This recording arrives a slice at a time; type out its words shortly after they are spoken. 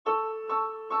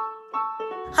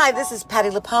Hi, this is Patty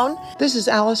Lapone. This is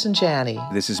Allison Janney.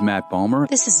 This is Matt Balmer.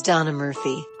 This is Donna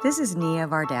Murphy. This is Nia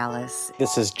Vardalis.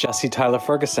 This is Jesse Tyler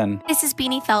Ferguson. This is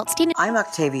Beanie Feldstein. I'm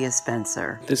Octavia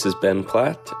Spencer. This is Ben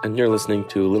Platt, and you're listening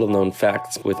to Little Known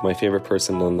Facts with my favorite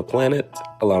person on the planet,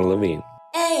 Alana Levine.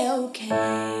 A-OK.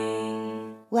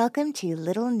 Welcome to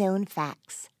Little Known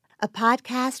Facts, a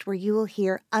podcast where you will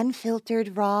hear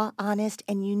unfiltered, raw, honest,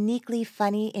 and uniquely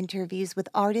funny interviews with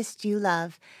artists you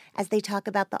love as they talk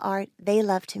about the art they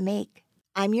love to make.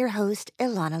 I'm your host,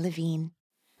 Ilana Levine.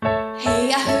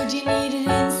 Hey, I heard you needed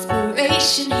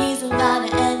inspiration. He's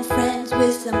Alana and friends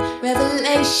with some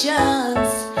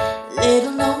revelations.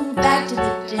 Little known fact of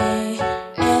the day.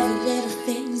 Every little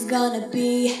thing's gonna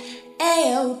be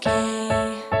A-OK.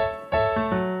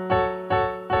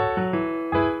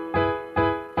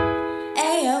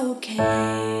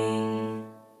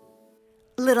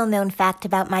 Little known fact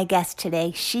about my guest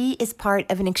today, she is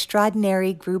part of an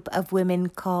extraordinary group of women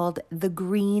called the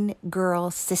Green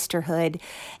Girl Sisterhood.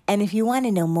 And if you want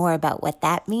to know more about what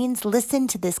that means, listen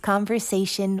to this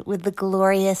conversation with the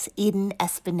glorious Eden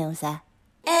Espinosa.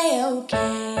 A-OK.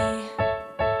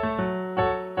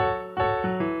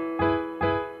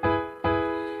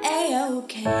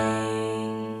 A-OK.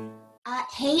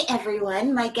 Hey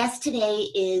everyone, my guest today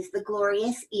is the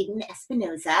glorious Eden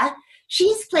Espinosa.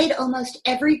 She's played almost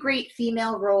every great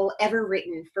female role ever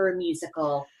written for a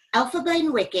musical. Elphaba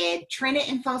in Wicked, Trina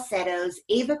in Falsettos,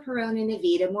 Eva Perón in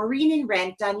Evita, Maureen in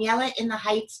Rent, Daniela in The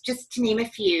Heights, just to name a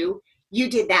few. You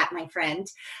did that, my friend.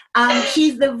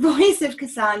 She's the voice of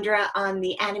Cassandra on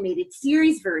the animated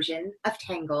series version of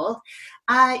Tangled.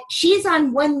 She's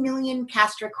on 1 million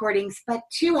cast recordings, but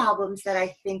 2 albums that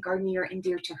I think are near and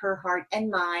dear to her heart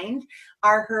and mind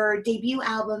are her debut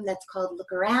album that's called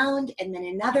Look Around, and then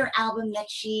another album that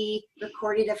she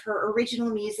recorded of her original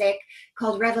music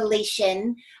called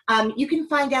Revelation. You can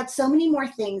find out so many more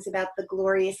things about the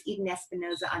glorious Eden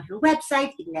Espinosa on her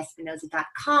website,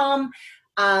 edenespinosa.com.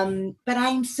 But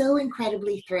I'm so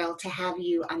incredibly thrilled to have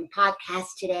you on the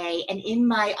podcast today and in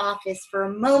my office for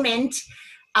a moment.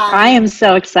 I am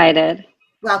so excited.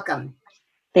 Welcome.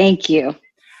 Thank you.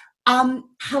 How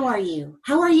are you?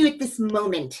 How are you at this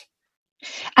moment?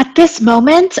 At this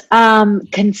moment,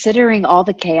 considering all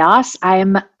the chaos,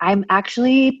 I'm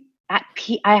actually at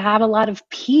I have a lot of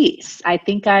peace. I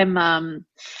think I'm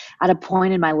at a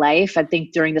point in my life. I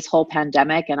think during this whole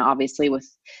pandemic, and obviously with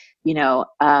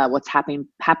what's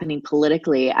happening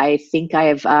politically, I think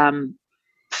I've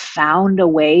found a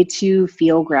way to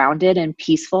feel grounded and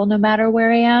peaceful no matter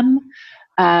where I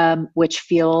am, which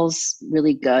feels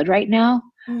really good right now.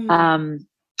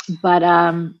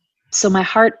 So my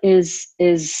heart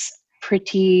is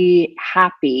pretty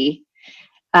happy,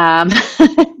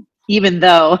 even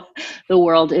though the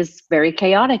world is very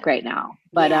chaotic right now.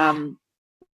 But I'm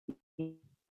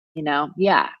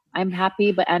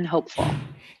happy and hopeful.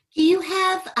 Do you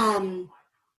have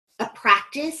a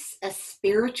practice, a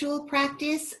spiritual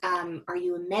practice? Are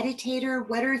you a meditator?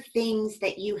 What are things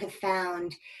that you have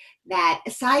found that,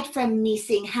 aside from me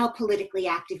seeing how politically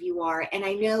active you are, and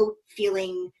I know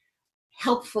feeling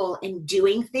helpful in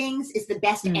doing things is the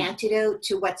best antidote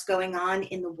to what's going on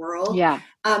in the world.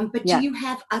 Do you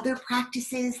have other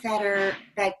practices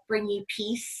that bring you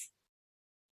peace?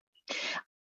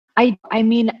 I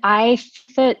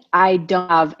don't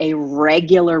have a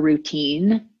regular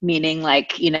routine, meaning I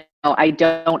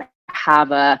don't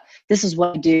have this is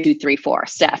what I do 2, 3, 4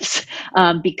 steps,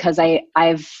 because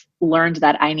I've learned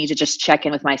that I need to just check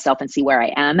in with myself and see where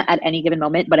I am at any given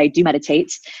moment, but I do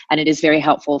meditate and it is very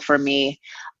helpful for me.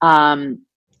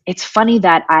 It's funny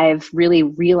that I've really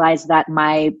realized that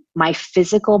my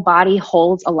physical body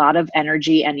holds a lot of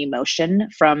energy and emotion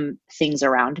from things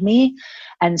around me.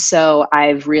 And so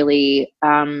I've really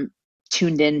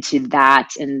tuned into that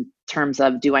in terms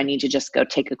of, do I need to just go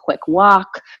take a quick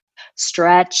walk,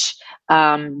 stretch,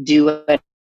 do a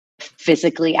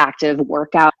physically active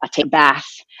workout, take a bath,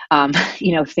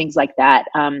 things like that.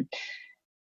 I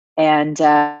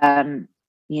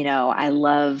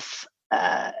love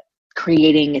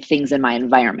creating things in my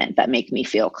environment that make me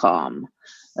feel calm,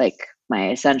 like my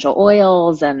essential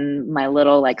oils and my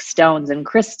little stones and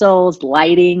crystals.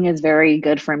 Lighting is very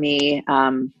good for me.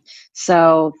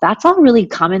 So that's all really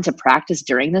come into practice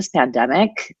during this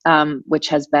pandemic, which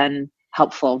has been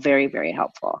helpful, very, very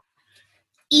helpful.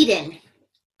 Eden,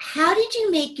 how did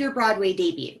you make your Broadway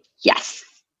debut? Yes.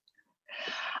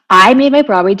 I made my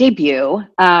Broadway debut.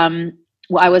 I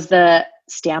was the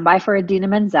standby for Idina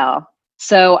Menzel.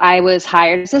 So I was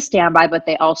hired as a standby, but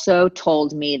they also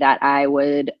told me that I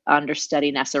would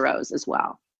understudy Nessa Rose as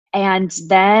well. And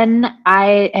then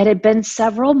it had been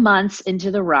several months into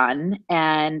the run,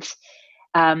 and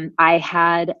I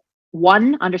had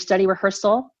one understudy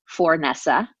rehearsal for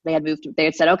Nessa. They had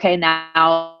said, okay,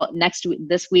 now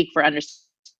this week for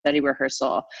understudy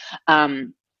rehearsal,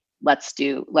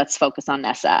 let's focus on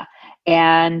Nessa.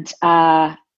 And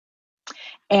I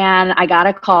got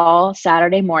a call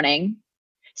Saturday morning.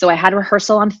 So I had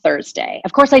rehearsal on Thursday.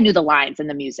 Of course I knew the lines and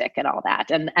the music and all that.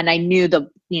 And I knew the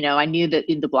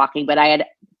blocking, but I had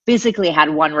physically had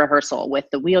one rehearsal with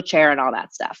the wheelchair and all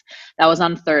that stuff. That was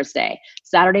on Thursday.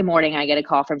 Saturday morning, I get a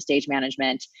call from stage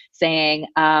management saying,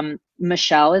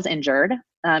 Michelle is injured.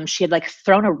 She had like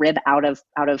thrown a rib out of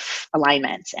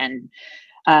alignment, and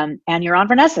you're on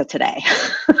Vanessa today.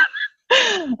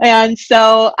 And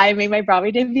so I made my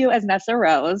Broadway debut as Nessa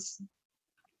Rose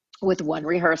with one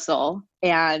rehearsal,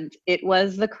 and it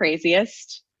was the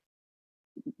craziest,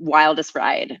 wildest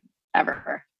ride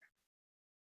ever.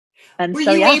 And were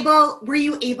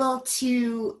you able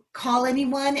to call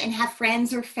anyone and have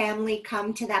friends or family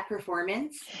come to that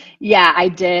performance? Yeah, I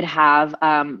did have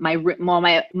my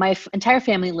entire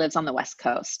family lives on the West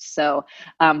Coast, so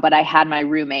but I had my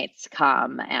roommates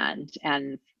come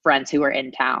and friends who were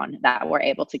in town that were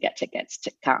able to get tickets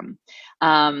to come,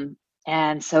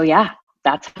 and so yeah,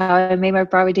 that's how I made my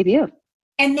Broadway debut.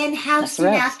 And then how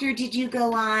soon after did you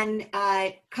go on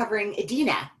covering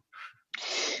Idina?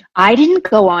 I didn't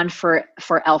go on for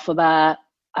Elphaba.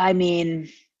 I mean,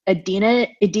 Idina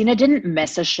didn't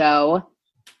miss a show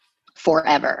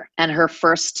forever, and her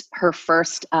first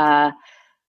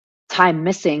time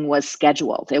missing was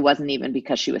scheduled. It wasn't even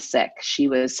because she was sick. She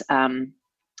was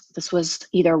this was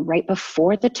either right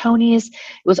before the Tonys. It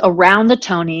was around the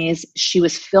Tonys. She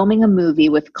was filming a movie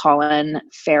with Colin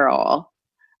Farrell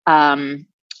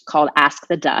called Ask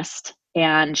the Dust.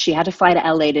 And she had to fly to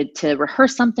LA to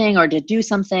rehearse something or to do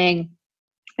something.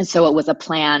 And so it was a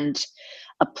planned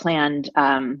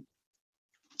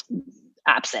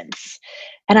absence.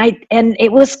 And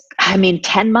it was,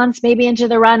 10 months maybe into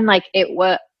the run. Like it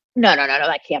was, no,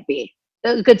 that can't be.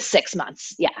 A good 6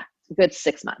 months. Yeah. A good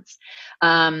 6 months.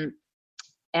 And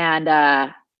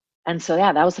so,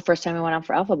 yeah, that was the first time I went on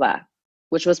for Elphaba,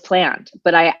 which was planned.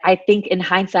 But I think in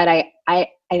hindsight, I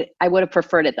would have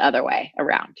preferred it the other way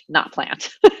around, not planned.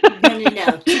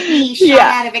 No. To be shot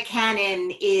out of a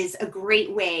cannon is a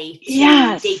great way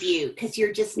to debut, because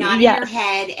you're just not in your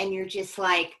head and you're just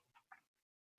like,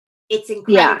 it's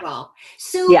incredible.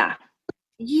 So how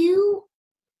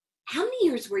many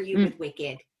years were you with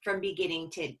Wicked from beginning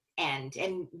to end?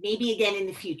 And maybe again in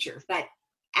the future, but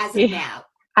as of now.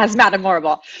 As Madame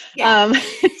Horrible. Yeah.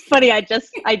 It's funny. I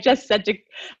just said to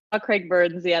Craig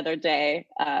Burns the other day,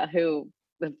 who,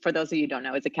 for those of you who don't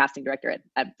know, is a casting director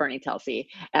at Bernie Telsey.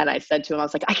 And I said to him, I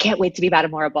was like, I can't wait to be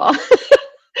Madame Horrible.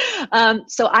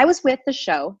 So I was with the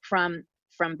show from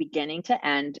beginning to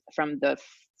end, from the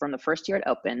first year it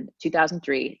opened,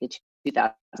 2003 to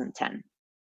 2010.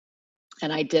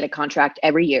 And I did a contract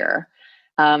every year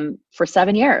for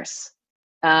 7 years.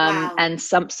 Wow. And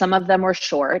some of them were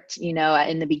short, in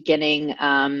the beginning,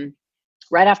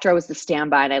 right after I was the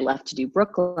standby and I left to do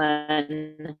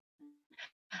Brooklyn,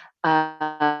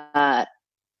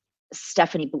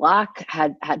 Stephanie Block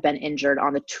had been injured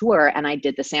on the tour, and I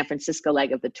did the San Francisco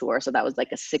leg of the tour. So that was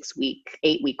like a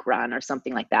 8-week run or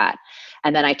something like that.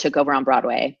 And then I took over on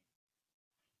Broadway.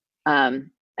 And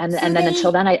then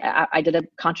until then, I did a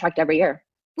contract every year.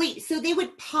 Wait, so they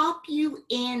would pop you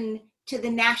in to the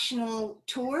national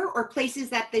tour, or places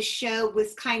that the show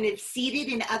was kind of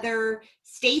seated in other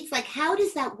states? Like, how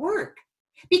does that work?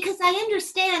 Because I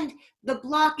understand the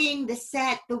blocking, the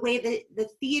set, the way that the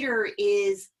theater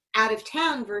is out of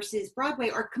town versus Broadway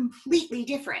are completely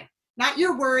different. Not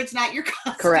your words, not your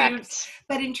costumes, correct,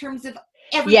 but in terms of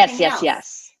everything else.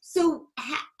 Yes. So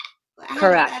how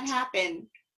correct. did that happen?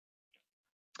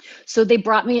 So they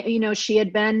brought me, she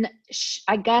had been,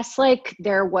 I guess, like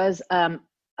there was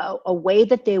a way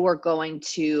that they were going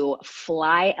to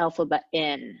fly Elphaba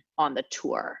in on the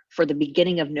tour for the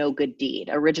beginning of No Good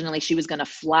Deed. Originally, she was going to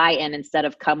fly in instead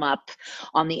of come up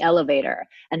on the elevator.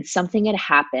 And something had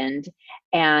happened,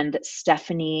 and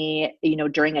Stephanie,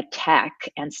 during a tech,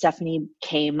 and Stephanie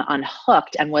came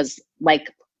unhooked and was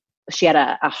like, she had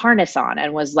a harness on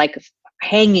and was like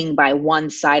hanging by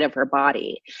one side of her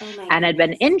body, and had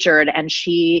been injured, and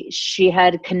she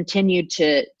had continued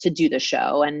to do the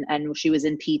show, and she was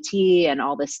in PT and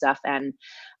all this stuff, and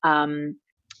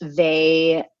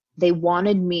they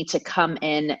wanted me to come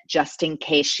in just in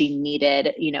case she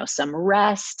needed some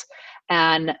rest,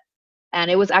 and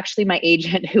it was actually my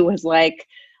agent who was like,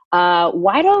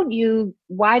 why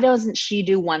doesn't she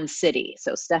do one city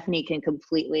so Stephanie can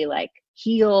completely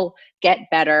heal, get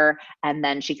better, and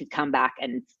then she could come back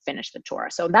and finish the tour.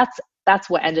 So that's that's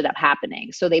what ended up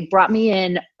happening. So they brought me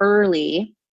in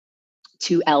early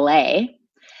to LA,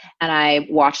 and I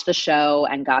watched the show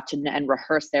and got to and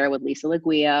rehearsed there with Lisa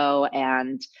Laguio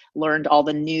and learned all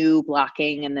the new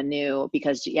blocking and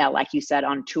because like you said,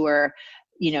 on tour,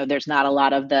 there's not a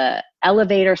lot of the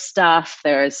elevator stuff.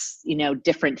 There's,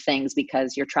 different things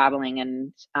because you're traveling,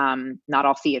 and not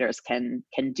all theaters can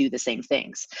do the same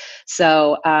things.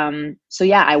 So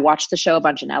yeah, I watched the show a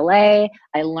bunch in LA.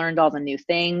 I learned all the new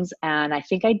things, and I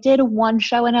think I did one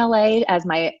show in LA as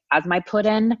my put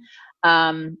in,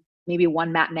 maybe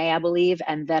one matinee, I believe.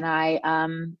 And then I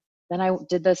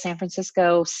did the San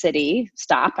Francisco city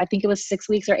stop. I think it was 6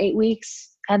 weeks or 8 weeks.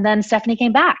 And then Stephanie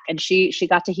came back, and she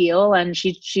got to heal, and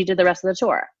she did the rest of the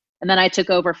tour. And then I took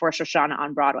over for Shoshana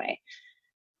on Broadway.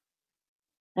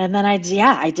 And then I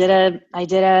did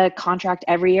a contract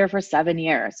every year for 7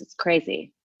 years. It's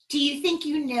crazy. Do you think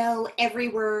you know every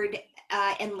word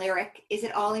and lyric? Is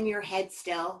it all in your head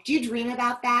still? Do you dream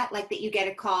about that? Like that you get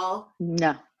a call?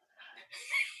 No.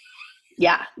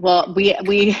 Yeah. Well, we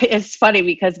it's funny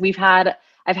because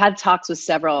I've had talks with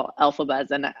several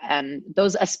alphabets, and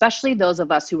those, especially those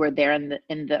of us who were there in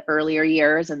the earlier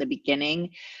years, in the beginning,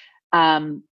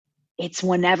 it's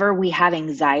whenever we have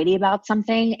anxiety about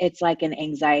something, it's like an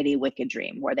anxiety wicked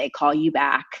dream where they call you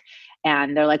back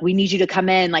and they're like, we need you to come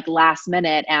in like last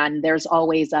minute. And there's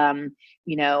always,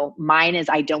 mine is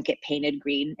I don't get painted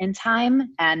green in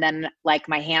time. And then like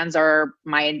my hands are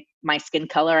my skin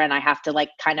color, and I have to like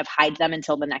kind of hide them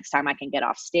until the next time I can get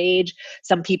off stage.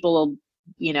 Some people,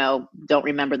 don't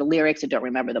remember the lyrics or don't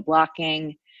remember the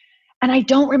blocking. And I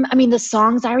don't remember, the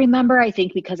songs I remember, I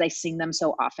think because I sing them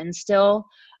so often still.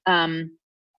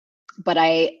 But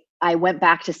I went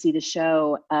back to see the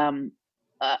show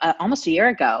almost a year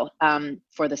ago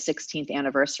for the 16th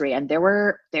anniversary, and there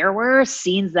were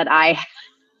scenes that I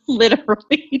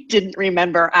literally didn't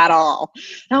remember at all.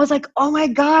 And I was like, oh my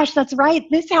gosh, that's right,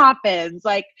 this happens.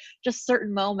 Like just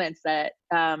certain moments that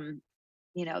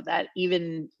that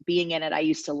even being in it I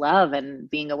used to love, and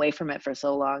being away from it for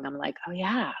so long, I'm like, oh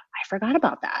yeah, I forgot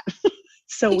about that.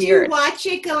 So did weird. You watch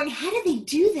it going, how did they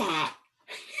do that?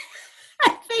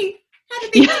 How did they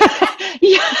do that?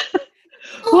 Yeah.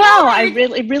 Oh, wow,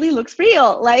 it really looks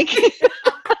real. Like,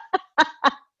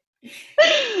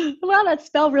 wow, that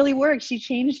spell really worked. She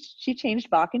changed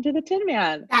Bach into the Tin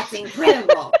Man. That's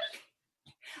incredible.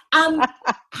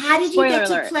 How did you get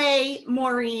Spoiler to play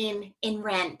Maureen in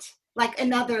Rent? Like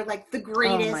another, like the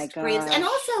greatest, and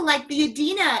also like the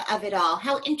Adina of it all.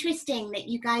 How interesting that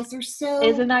you guys are so,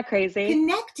 isn't that crazy?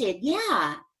 Connected,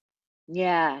 yeah.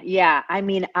 Yeah.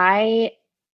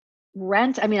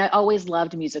 Rent. I always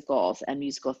loved musicals and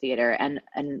musical theater, and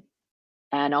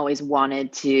always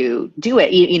wanted to do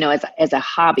it, as a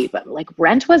hobby. But like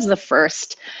Rent was the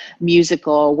first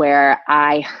musical where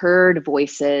I heard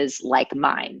voices like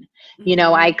mine.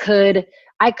 Mm-hmm.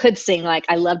 I could sing, like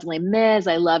I loved Les Mis.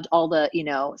 I loved all the,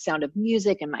 Sound of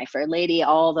Music and My Fair Lady,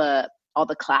 all the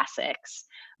classics.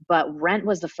 But Rent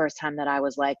was the first time that I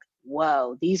was like,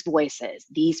 whoa, these voices,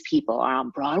 these people are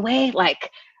on Broadway. Like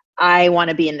I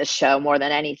want to be in this show more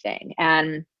than anything.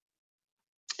 And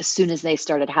as soon as they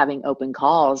started having open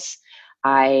calls,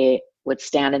 I would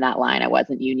stand in that line. I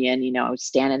wasn't union, I would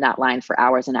stand in that line for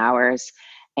hours and hours.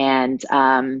 And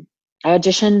I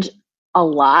auditioned a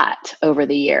lot over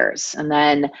the years, and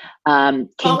then got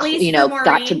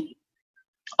to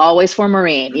always for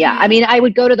Maureen. Mm-hmm. Yeah, I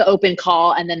would go to the open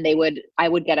call, and then I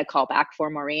would get a call back for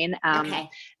Maureen. Okay.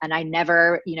 And I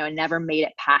never made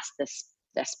it past this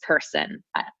person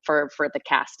for the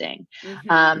casting.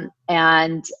 Mm-hmm.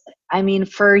 And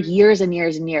for years and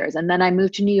years and years. And then I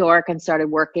moved to New York and started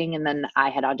working, and then I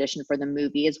had auditioned for the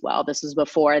movie as well. This was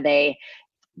before they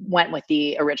went with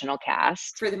the original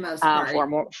cast. For the most part.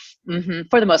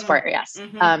 For the most part, yes.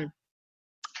 Mm-hmm.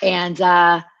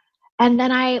 And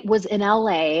then I was in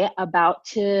LA about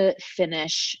to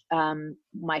finish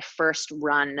my first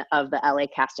run of the LA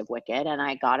cast of Wicked, and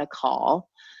I got a call.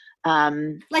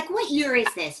 Like what year is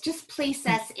this? Just place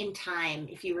us in time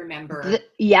if you remember.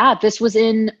 This was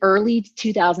in early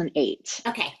 2008.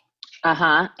 Okay.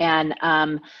 And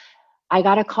I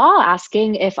got a call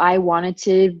asking if I wanted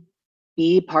to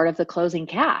be part of the closing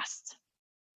cast.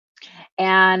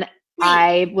 And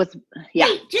I was,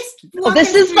 Wait, just walk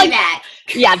us through that.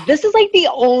 This is like the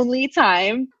only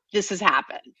time this has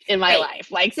happened in my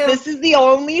life. Like, so, this is the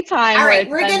only time. All right,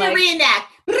 we're going to reenact.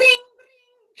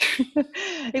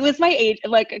 It was my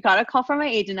agent, like I got a call from my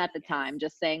agent at the time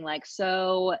just saying like,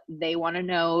 so they want to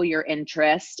know your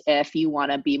interest if you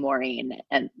want to be Maureen,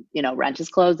 and Rent is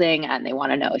closing, and they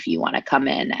want to know if you want to come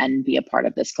in and be a part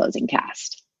of this closing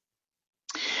cast.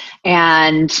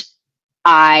 And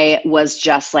I was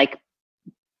just like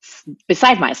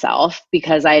beside myself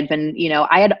because I had been,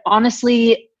 I had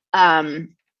honestly,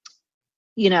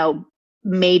 you know,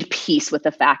 made peace with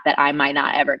the fact that I might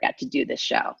not ever get to do this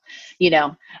show,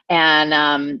 and,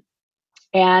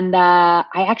 I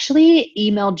actually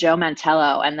emailed Joe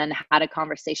Mantello and then had a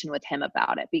conversation with him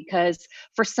about it because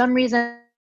for some reason,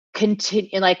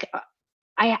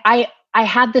 I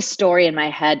had this story in my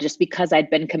head just because I'd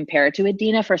been compared to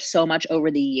Adina for so much over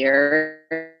the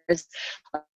years.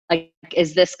 Like,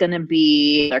 is this going to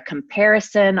be a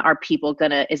comparison?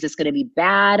 Is this going to be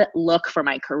bad look for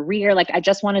my career? Like, I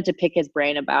just wanted to pick his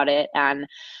brain about it. And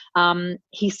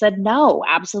he said, no,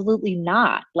 absolutely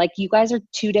not. Like, you guys are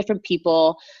two different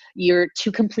people. You're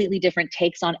two completely different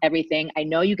takes on everything. I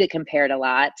know you get compared a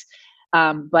lot,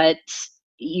 but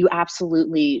you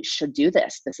absolutely should do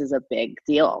this. This is a big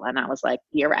deal. And I was like,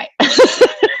 you're right.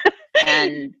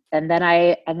 and then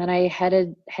I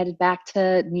headed back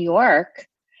to New York.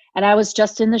 And I was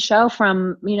just in the show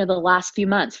from, the last few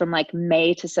months, from like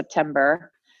May to September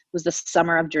was the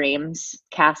Summer of Dreams,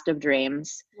 Cast of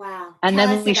Dreams. Wow. And Tell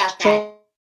then us we about that.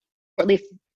 shortly,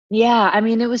 yeah, I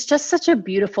mean, it was just such a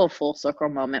beautiful full circle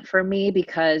moment for me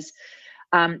because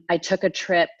I took a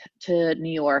trip to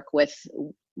New York with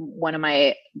one of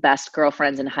my best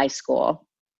girlfriends in high school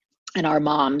and our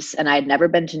moms, and I had never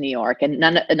been to New York, and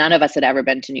none of us had ever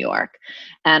been to New York.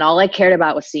 And all I cared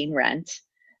about was seeing Rent.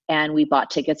 And we bought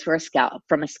tickets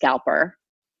from a scalper.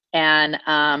 And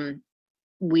I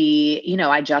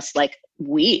just like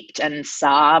wept and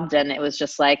sobbed. And it was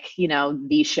just like,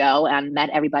 the show, and met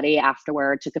everybody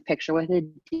afterward, took a picture with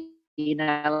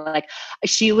Adina. Like,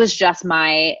 she was just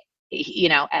my,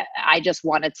 I just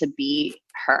wanted to be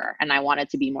her, and I wanted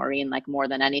to be Maureen, like, more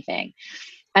than anything.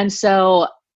 And so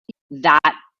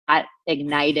that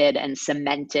ignited and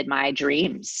cemented my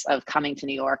dreams of coming to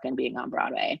New York and being on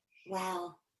Broadway.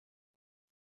 Wow.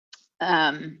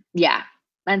 Yeah.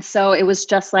 And so it was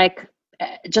just like,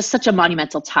 just such a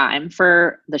monumental time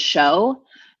for the show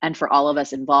and for all of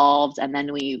us involved. And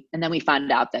then we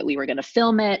found out that we were going to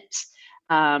film it,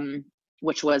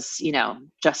 which was,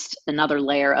 just another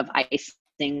layer of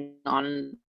icing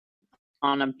on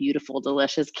a beautiful,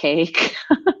 delicious cake.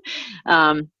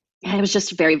 And it was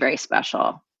just very, very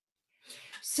special.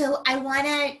 So I want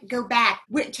to go back.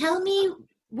 Tell me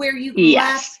where you grew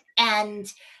up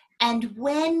and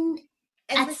when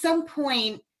at some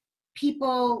point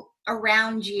people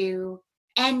around you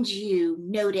and you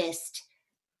noticed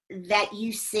that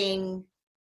you sing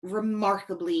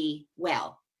remarkably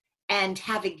well and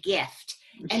have a gift.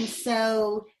 And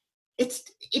so it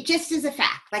just is a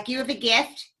fact. Like, you have a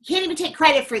gift. You can't even take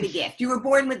credit for the gift. You were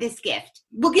born with this gift.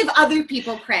 We'll give other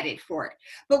people credit for it,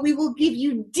 but we will give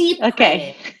you deep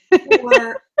credit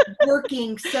for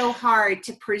working so hard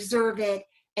to preserve it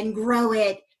and grow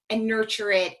it and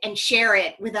nurture it and share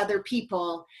it with other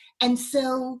people. And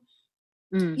so,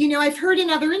 I've heard in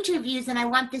other interviews, and I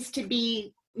want this to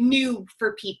be new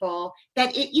for people,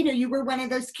 that you were one of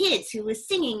those kids who was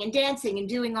singing and dancing and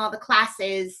doing all the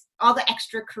classes, all the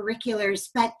extracurriculars,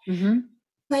 but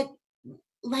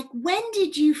like, when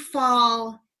did you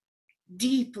fall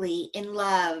deeply in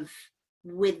love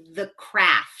with the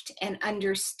craft and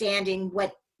understanding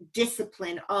what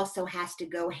discipline also has to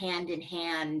go hand in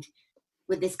hand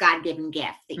with this God-given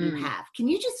gift that you have? Can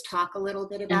you just talk a little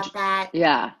bit about that?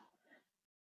 Yeah.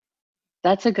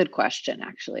 That's a good question,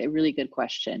 actually, a really good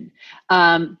question.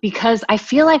 Because I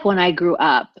feel like when I grew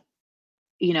up,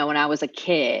 when I was a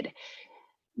kid,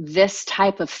 this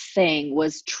type of thing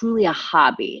was truly a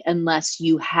hobby unless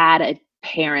you had a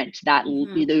parent that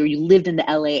either you lived in the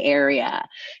LA area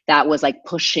that was like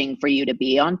pushing for you to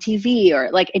be on TV,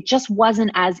 or like, it just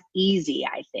wasn't as easy,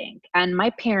 I think. And my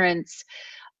parents,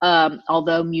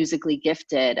 although musically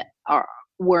gifted,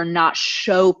 were not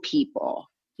show people,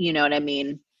 you know what I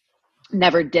mean?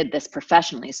 Never did this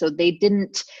professionally. So they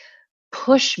didn't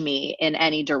push me in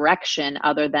any direction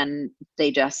other than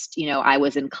they just, I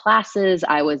was in classes,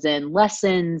 I was in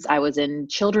lessons, I was in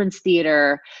children's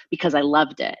theater because I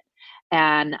loved it.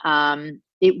 And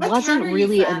it wasn't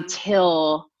really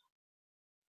until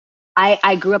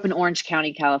I grew up in Orange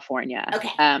County, California,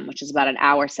 which is about an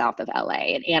hour south of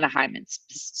LA, in Anaheim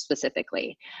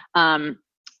specifically,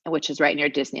 which is right near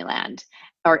Disneyland,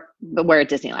 or where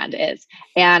Disneyland is.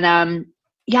 And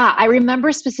I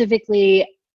remember specifically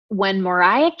when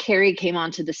Mariah Carey came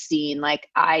onto the scene, like,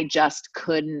 I just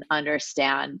couldn't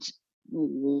understand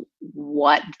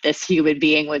what this human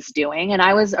being was doing. And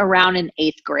I was around in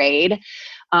 8th grade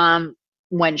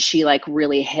when she like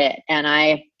really hit, and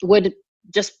I would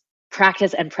just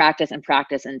practice and practice and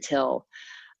practice until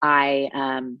I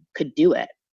could do it.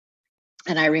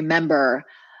 And I remember,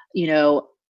 you know,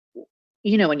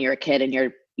 when you're a kid and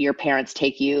your parents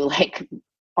take you like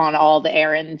on all the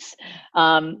errands,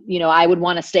 I would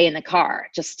want to stay in the car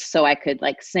just so I could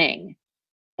like sing.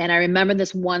 And I remember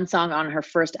this one song on her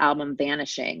first album,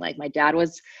 Vanishing. Like my dad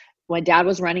was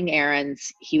running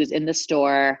errands. He was in the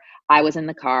store. I was in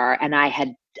the car, and I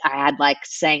had like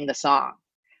sang the song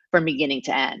from beginning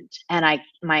to end. And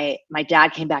my dad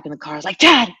came back in the car. I was like,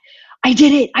 Dad, I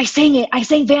did it. I sang it. I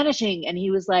sang Vanishing. And he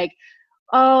was like,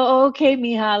 oh, okay,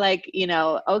 mija, like,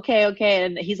 okay.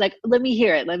 And he's like, let me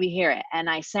hear it. And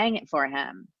I sang it for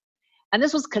him. And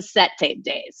this was cassette tape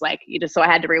days, like, so I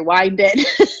had to rewind it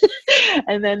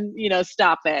and then,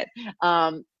 stop it.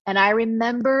 And I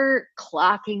remember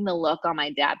clocking the look on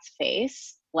my dad's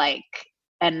face, like,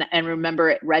 and remember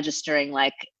it registering,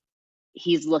 like,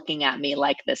 he's looking at me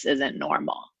like this isn't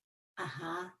normal.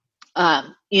 Uh-huh.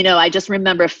 I just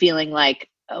remember feeling like,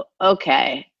 oh,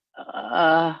 okay.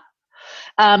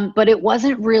 But it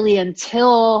wasn't really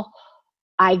until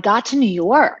I got to New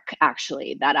York,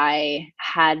 actually, that I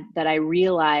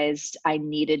realized I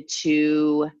needed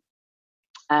to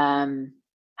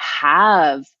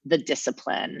have the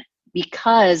discipline,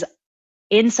 because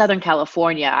in Southern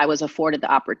California, I was afforded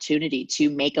the opportunity to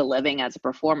make a living as a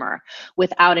performer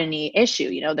without any issue.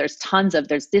 There's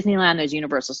Disneyland, there's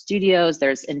Universal Studios,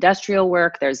 there's industrial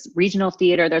work, there's regional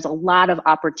theater. There's a lot of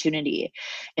opportunity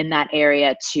in that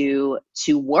area to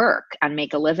work and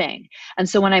make a living. And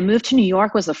so when I moved to New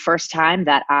York was the first time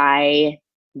that I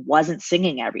wasn't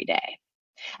singing every day.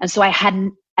 And so I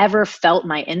hadn't ever felt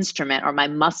my instrument or my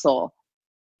muscle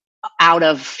out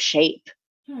of shape.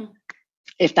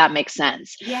 If that makes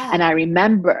sense. Yeah. And I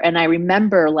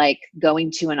remember like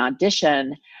going to an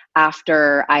audition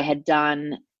after I'd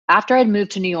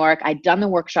moved to New York. I'd done the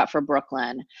workshop for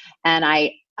Brooklyn, and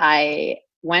I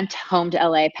went home to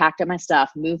LA, packed up my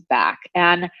stuff, moved back.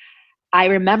 And I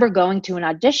remember going to an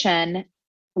audition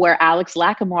where Alex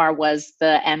Lacamoire was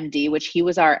the MD, which he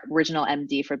was our original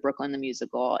MD for Brooklyn the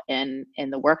Musical in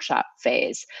the workshop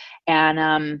phase.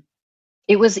 And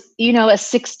it was, a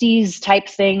 60s type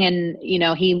thing. And,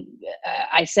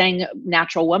 I sang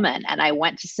Natural Woman, and I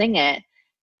went to sing it,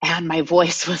 and my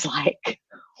voice was like,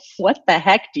 what the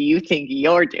heck do you think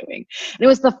you're doing? And it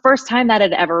was the first time that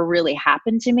had ever really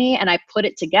happened to me. And I put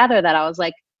it together that I was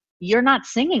like, you're not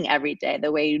singing every day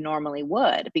the way you normally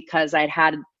would, because I'd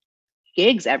had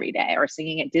gigs every day or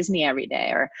singing at Disney every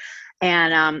day.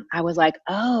 And I was like,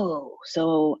 oh,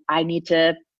 so I need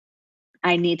to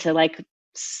like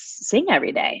sing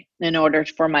every day in order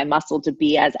for my muscle to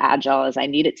be as agile as I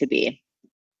need it to be.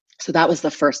 So that was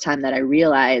the first time that I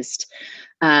realized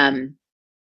that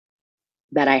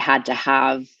I had to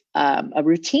have a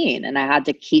routine, and I had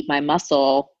to keep my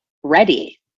muscle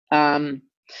ready.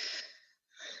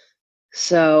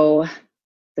 So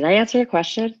did I answer your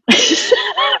question?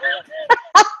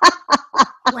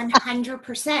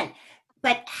 100%.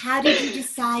 But how did you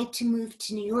decide to move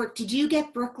to New York? Did you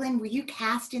get Brooklyn? Were you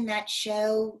cast in that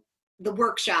show, the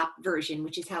workshop version,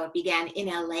 which is how it began, in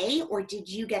LA, or did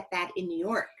you get that in New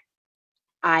York?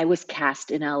 I was cast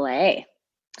in LA.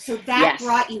 So that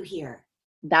brought you here.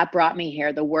 That brought me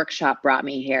here. The workshop brought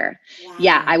me here. Wow.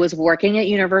 Yeah, I was working at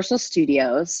Universal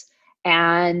Studios.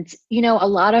 And, a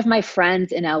lot of my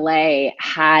friends in LA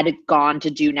had gone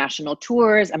to do national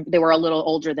tours, and they were a little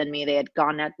older than me. They had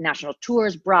gone at national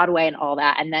tours, Broadway and all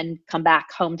that, and then come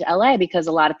back home to LA because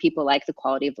a lot of people like the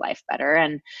quality of life better.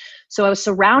 And so I was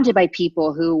surrounded by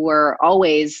people who were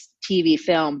always TV,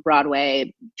 film,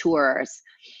 Broadway tours.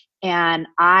 And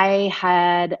I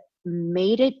had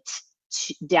made it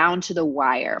down to the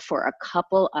wire for a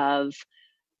couple of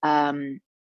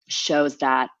shows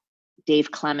that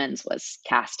Dave Clemens was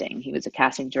casting. He was a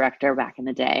casting director back in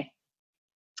the day.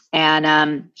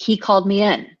 And he called me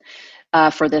in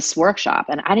for this workshop.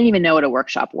 And I didn't even know what a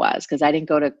workshop was because I didn't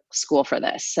go to school for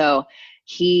this. So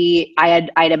I had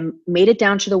made it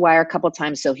down to the wire a couple of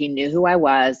times, so he knew who I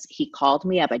was. He called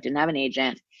me up. I didn't have an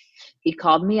agent. He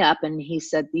called me up and he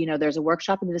said, there's a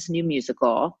workshop in this new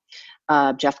musical,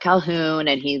 Jeff Calhoun,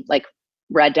 and he like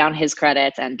read down his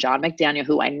credits, and John McDaniel,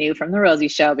 who I knew from the Rosie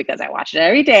Show because I watched it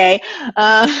every day.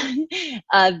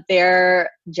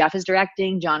 Jeff is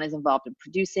directing, John is involved in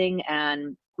producing,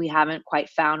 and we haven't quite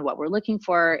found what we're looking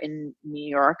for in New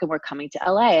York, and we're coming to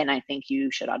LA, and I think you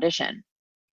should audition.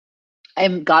 I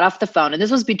got off the phone, and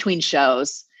this was between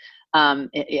shows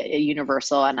at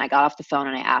Universal, and I got off the phone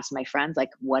and I asked my friends,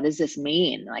 like, what does this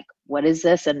mean? Like, what is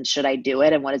this? And should I do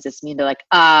it? And what does this mean? They're like,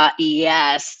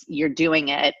 yes, you're doing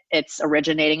it. It's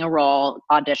originating a role,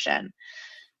 audition.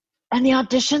 And the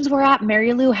auditions were at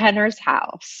Mary Lou Henner's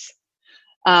house.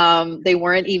 They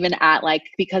weren't even at like,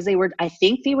 because I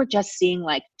think they were just seeing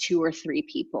like 2 or 3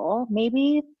 people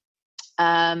maybe.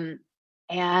 And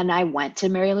I went to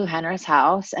Mary Lou Henner's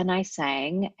house and I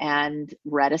sang and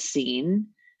read a scene.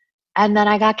 And then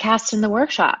I got cast in the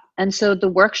workshop. And so the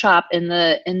workshop in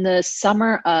the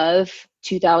summer of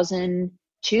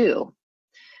 2002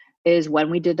 is when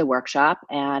we did the workshop.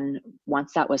 And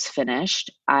once that was finished,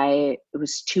 it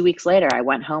was 2 weeks later, I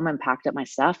went home and packed up my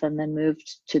stuff and then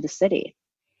moved to the city.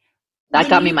 That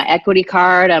got me my equity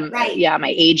card. Right. Yeah,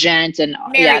 my agent, and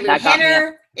Mary Lou that got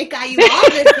Henner, it got you all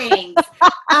the things.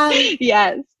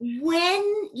 Yes.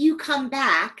 When you come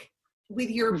back with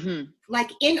your, Mm-hmm.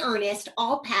 like in earnest,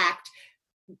 all packed,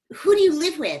 who do you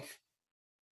live with?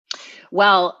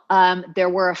 Well, there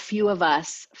were a few of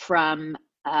us from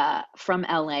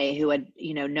LA who had,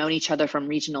 known each other from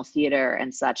regional theater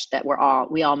and such, that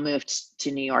we all moved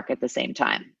to New York at the same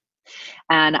time.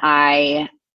 And I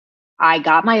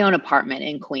got my own apartment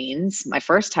in Queens, my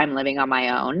first time living on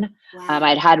my own. Wow.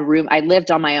 I lived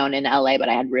on my own in LA, but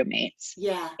I had roommates.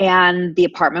 Yeah. And the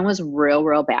apartment was real,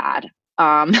 real bad.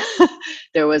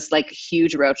 There was like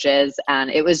huge roaches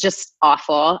and it was just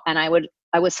awful. And I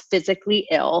was physically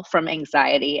ill from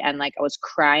anxiety and like I was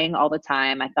crying all the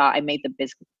time. I thought I made the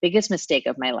biggest mistake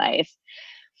of my life.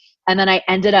 And then I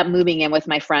ended up moving in with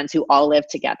my friends who all lived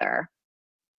together.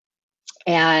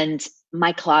 And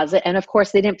my closet, and of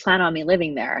course they didn't plan on me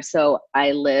living there. So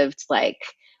I lived like,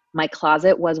 my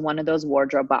closet was one of those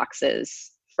wardrobe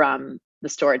boxes from the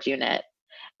storage unit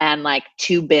and like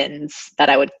 2 bins that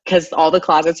because all the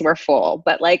closets were full,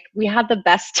 but like we had the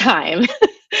best time,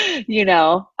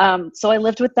 so I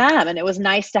lived with them and it was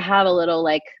nice to have a little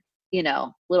like,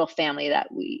 little family that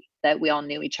we all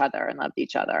knew each other and loved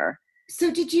each other.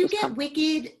 So did you get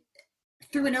Wicked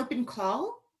through an open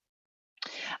call?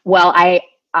 Well, I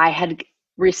had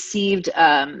received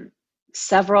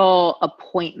several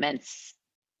appointments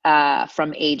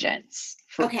from agents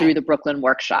through the Brooklyn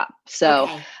workshop. So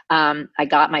I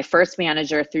got my first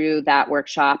manager through that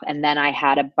workshop, and then I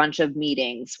had a bunch of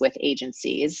meetings with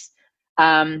agencies.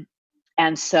 And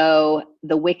so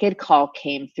the Wicked call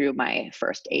came through my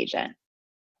first agent.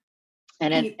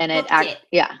 Later,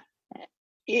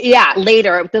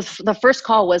 the first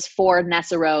call was for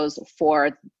Nessa Rose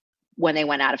for when they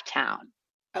went out of town.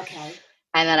 Okay.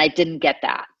 And then I didn't get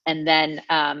that. And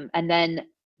then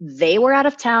they were out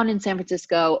of town in San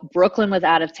Francisco. Brooklyn was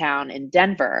out of town in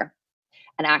Denver.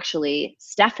 And actually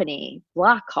Stephanie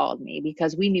Block called me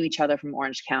because we knew each other from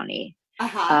Orange County.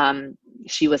 Uh-huh.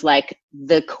 She was like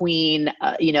the queen,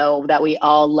 that we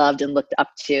all loved and looked up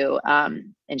to.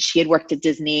 And she had worked at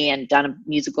Disney and done a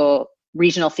musical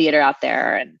regional theater out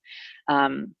there.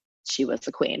 And she was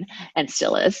the queen and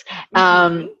still is.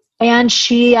 Mm-hmm. And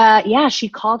she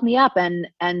called me up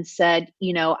and said,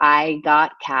 I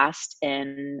got cast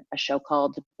in a show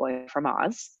called The Boy from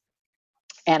Oz,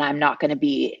 and I'm not going to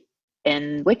be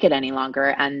in Wicked any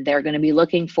longer. And they're going to be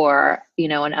looking for,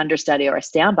 an understudy or a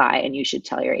standby, and you should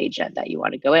tell your agent that you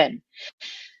want to go in.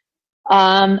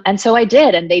 And so I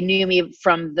did, and they knew me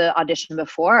from the audition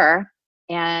before.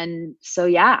 And so,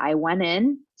 I went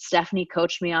in. Stephanie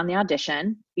coached me on the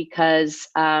audition because,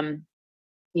 I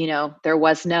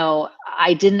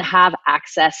didn't have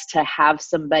access to have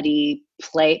somebody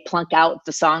plunk out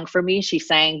the song for me. She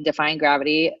sang Defying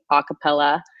Gravity a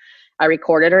cappella. I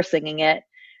recorded her singing it.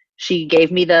 She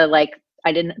gave me they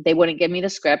wouldn't give me the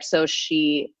script. So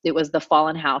it was the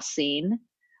Fallen House scene,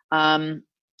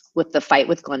 with the fight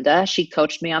with Glinda. She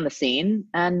coached me on the scene.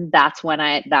 And that's when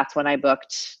I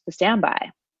booked the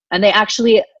standby. And they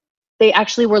actually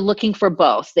were looking for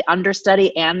both the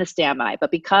understudy and the standby.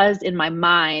 But because in my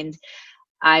mind,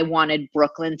 I wanted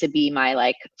Brooklyn to be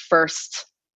my first,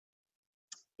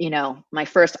 my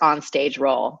first onstage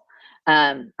role.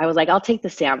 I was like, I'll take the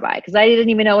standby because I didn't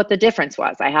even know what the difference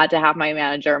was. I had to have my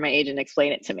manager or my agent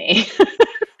explain it to me.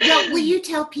 Well, will you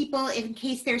tell people, in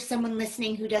case there's someone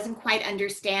listening who doesn't quite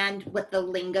understand what the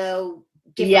lingo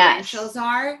differentials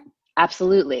are?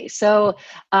 Absolutely. So,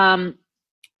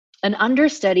 an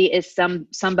understudy is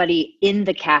somebody in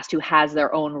the cast who has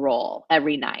their own role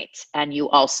every night, and you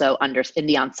also in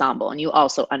the ensemble, and you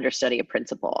also understudy a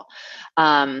principal.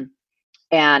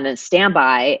 And a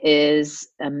standby is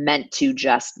meant to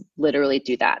just literally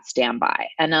do that, standby.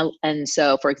 And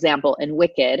so, for example, in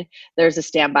Wicked, there's a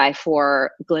standby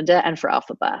for Glinda and for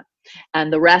Elphaba.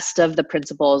 And the rest of the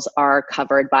principals are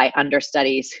covered by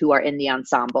understudies who are in the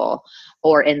ensemble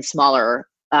or in smaller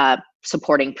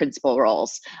supporting principal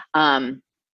roles. And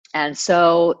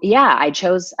so, I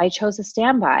chose a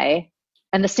standby,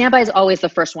 and the standby is always the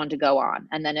first one to go on.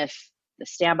 And then if the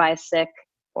standby is sick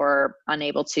or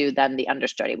unable to, then the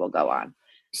understudy will go on.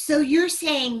 So you're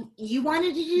saying you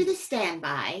wanted to do the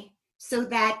standby so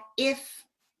that if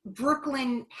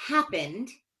Brooklyn happened,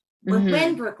 or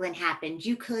when Brooklyn happened,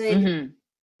 you could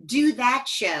do that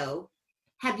show.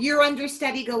 Have your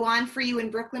understudy go on for you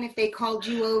in Brooklyn if they called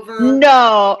you over?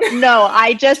 No,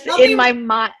 I just Tell in me- my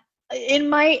mind, in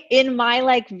my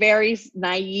like very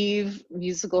naive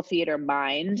musical theater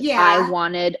mind, Yeah.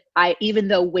 I even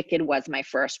though Wicked was my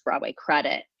first Broadway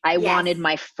credit, I Yes. wanted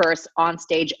my first on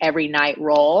stage every night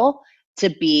role to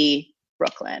be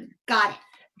Brooklyn. Got it.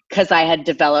 Because I had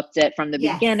developed it from the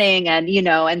Yes. beginning, and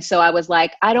and so I was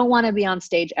like, I don't want to be on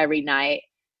stage every night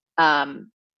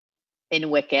in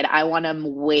Wicked. I want to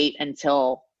wait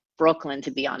until Brooklyn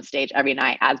to be on stage every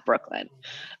night as Brooklyn.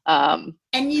 And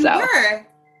you were.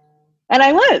 And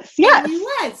I was, yes. And you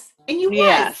was. And you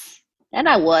yes. And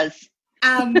I was.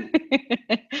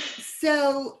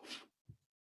 So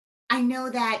I know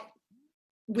that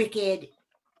Wicked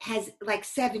has like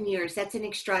 7 years. That's an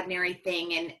extraordinary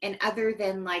thing. And other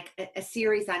than like a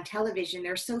series on television,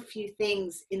 there's so few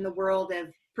things in the world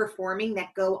of performing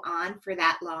that go on for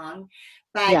that long.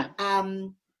 But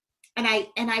and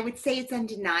I would say it's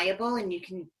undeniable, and you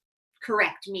can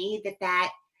correct me,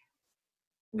 that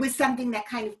was something that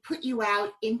kind of put you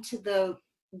out into the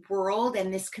world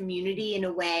and this community in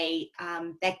a way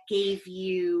that gave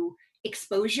you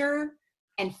exposure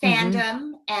and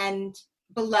fandom and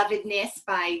belovedness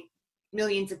by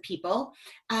millions of people.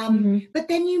 But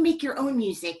then you make your own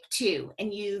music too,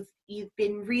 and you've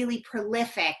been really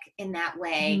prolific in that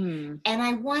way. And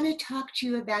I want to talk to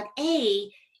you about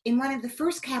in one of the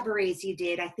first cabarets you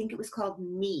did, I think it was called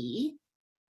Me.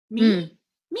 Yes.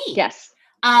 Me.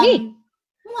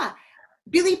 Yeah.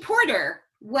 Billy Porter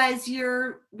was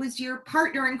your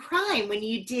partner in crime when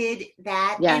you did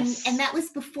that. Yes. And that was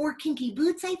before Kinky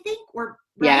Boots, I think, or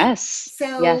right? Yes.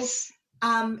 So yes.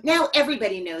 Now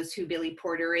everybody knows who Billy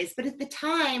Porter is, but at the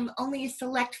time only a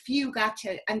select few got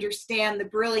to understand the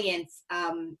brilliance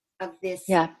of this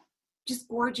just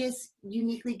gorgeous,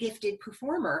 uniquely gifted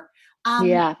performer.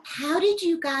 How did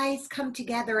you guys come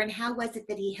together, and how was it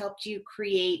that he helped you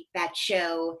create that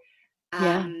show?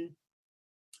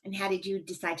 And how did you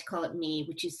decide to call it Me,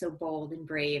 which is so bold and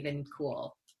brave and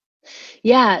cool?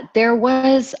 Yeah, there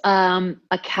was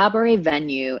a cabaret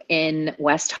venue in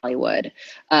West Hollywood.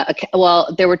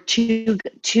 There were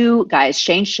two guys,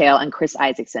 Shane Shale and Chris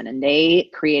Isaacson, and they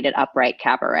created Upright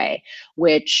Cabaret,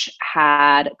 which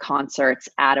had concerts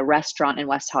at a restaurant in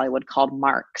West Hollywood called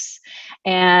Mark's.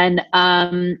 And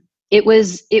it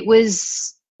was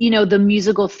the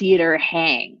musical theater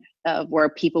hang where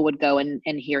people would go and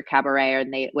hear cabaret,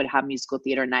 and they would have musical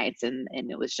theater nights, and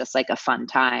it was just like a fun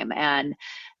time. And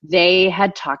they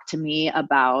had talked to me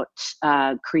about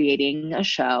creating a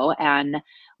show, and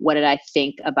what did I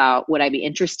think about, would I be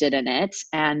interested in it?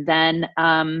 And then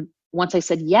once I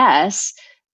said yes,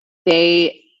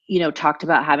 they talked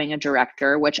about having a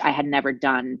director, which I had never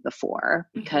done before,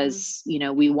 because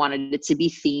we wanted it to be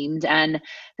themed. And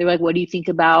they were like, what do you think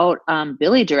about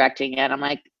Billy directing it? I'm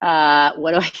like,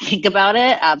 what do I think about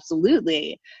it?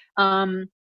 Absolutely.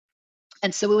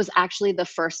 And so it was actually the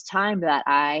first time that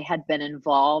I had been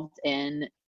involved in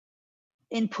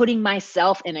putting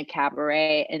myself in a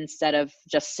cabaret instead of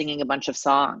just singing a bunch of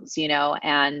songs,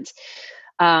 and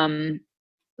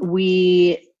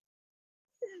we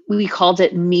called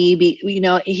it Me.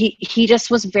 He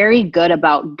just was very good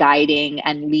about guiding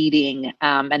and leading.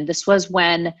 And this was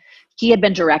when he had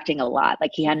been directing a lot.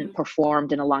 Like, he hadn't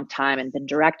performed in a long time and been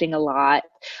directing a lot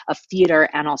of theater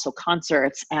and also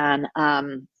concerts. And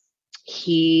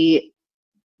he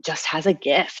just has a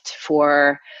gift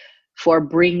for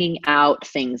bringing out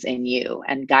things in you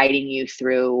and guiding you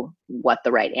through what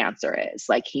the right answer is.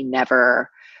 Like, he never,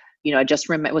 I just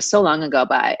remember, it was so long ago,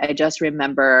 but I just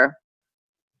remember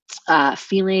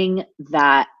feeling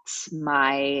that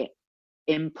my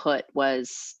input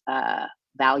was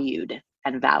valued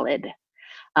and valid.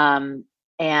 And,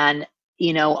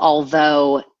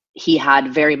 although he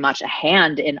had very much a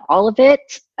hand in all of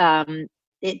it,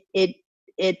 the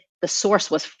source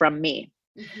was from me,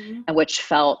 and which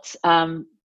felt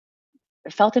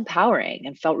empowering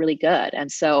and felt really good.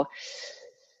 And so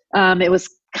it was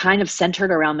kind of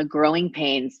centered around the growing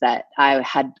pains that I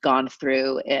had gone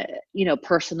through,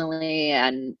 personally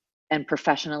and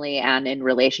professionally, and in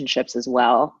relationships as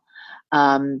well,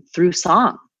 through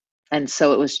song. And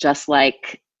so it was just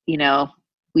like,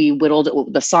 we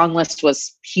whittled, the song list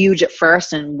was huge at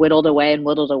first, and whittled away.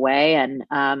 And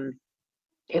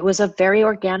it was a very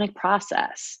organic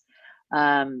process.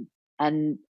 And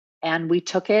we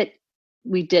took it,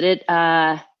 we did it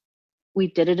we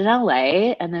did it in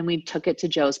LA, and then we took it to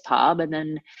Joe's Pub, and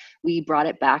then we brought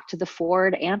it back to the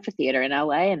Ford Amphitheater in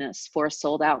LA, and it's for a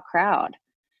sold out crowd.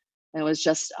 It was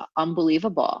just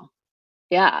unbelievable.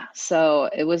 Yeah. So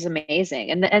it was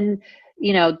amazing. And,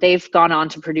 you know, they've gone on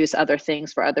to produce other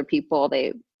things for other people.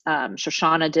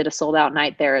 Shoshana did a sold out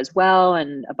night there as well.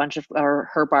 And a bunch of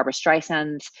her Barbara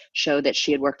Streisand show that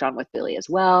she had worked on with Billy as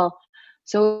well.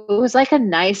 So it was like a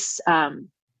nice,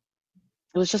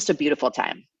 it was just a beautiful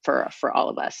time for all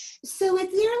of us. So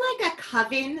is there like a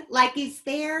coven? Like, is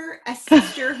there a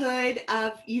sisterhood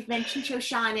of, you've mentioned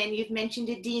Shoshana, and you've mentioned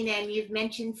Adina, and you've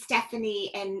mentioned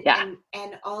Stephanie, and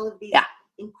all of these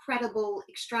incredible,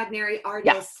 extraordinary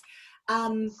artists.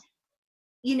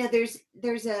 You know,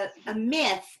 there's a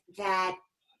myth that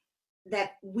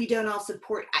we don't all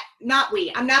support, not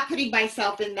we, I'm not putting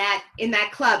myself in that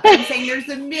club, but I'm saying there's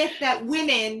a myth that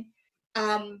women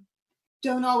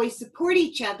don't always support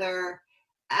each other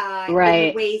in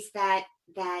the ways that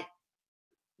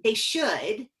they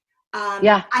should.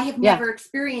 I have never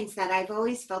experienced that. I've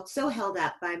always felt so held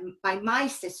up by my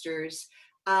sisters.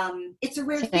 It's a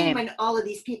rare thing when all of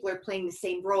these people are playing the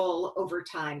same role over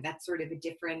time. That's sort of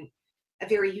a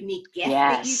very unique gift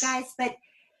that you guys, but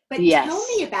tell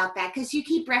me about that, because you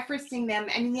keep referencing them.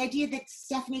 I mean, the idea that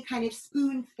Stephanie kind of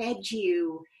spoon-fed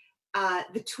you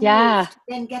the tools to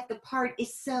then get the part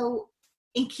is so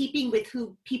in keeping with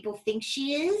who people think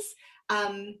she is.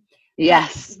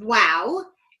 Wow.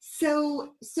 So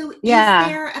is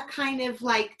there a kind of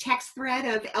like text thread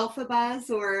of Elphabas,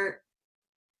 or?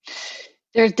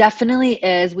 There definitely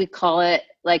is. We've called it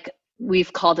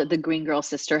the Green Girl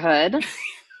Sisterhood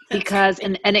because,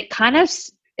 and it kind of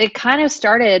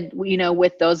started, you know,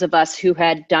 with those of us who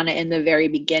had done it in the very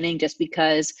beginning, just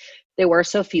because there were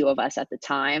so few of us at the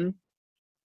time.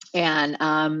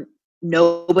 And,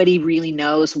 nobody really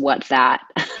knows what that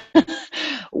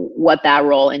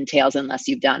role entails unless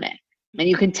you've done it. And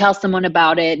you can tell someone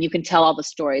about it and you can tell all the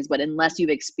stories, but unless you've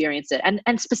experienced it,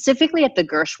 and specifically at the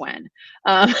Gershwin,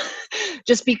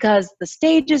 just because the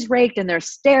stage is raked and there's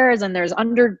stairs and there's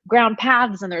underground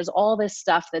paths and there's all this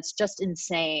stuff that's just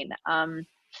insane.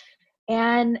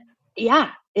 And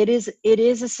yeah, it is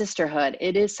a sisterhood.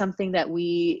 It is something that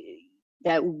we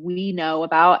know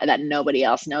about and that nobody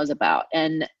else knows about.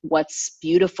 And what's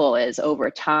beautiful is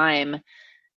over time,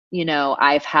 you know,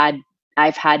 I've had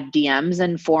DMs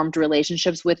and formed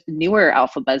relationships with newer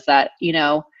Alphabas that, you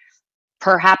know,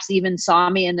 perhaps even saw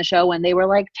me in the show when they were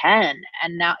like 10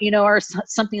 and now, you know, or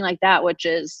something like that, which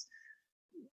is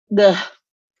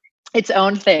its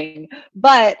own thing.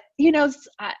 But, you know,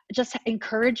 just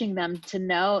encouraging them to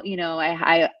know, you know,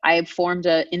 I formed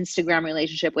an Instagram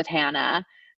relationship with Hannah,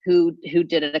 who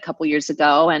did it a couple years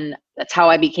ago. And that's how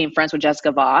I became friends with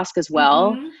Jessica Vosk as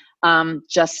well. Mm-hmm.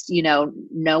 Just, you know,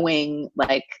 knowing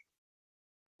like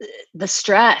the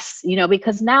stress, you know,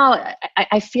 because now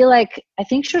I feel like, I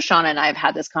think Shoshana and I have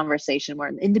had this conversation where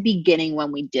in the beginning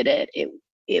when we did it,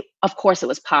 of course it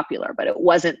was popular, but it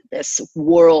wasn't this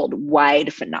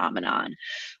worldwide phenomenon,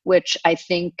 which I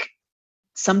think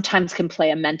sometimes can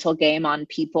play a mental game on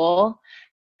people.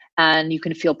 And you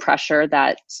can feel pressure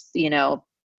that, you know,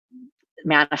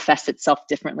 manifests itself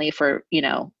differently for, you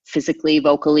know, physically,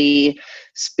 vocally,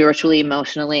 spiritually,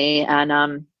 emotionally. And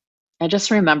I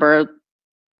just remember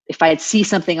if I'd see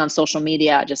something on social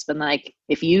media, I'd just been like,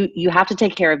 if you have to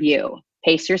take care of you,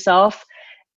 pace yourself.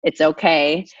 It's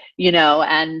okay, you know,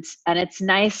 and it's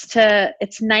nice to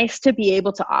be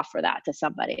able to offer that to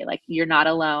somebody. Like, you're not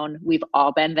alone. We've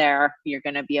all been there. You're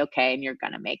going to be okay and you're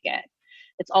going to make it.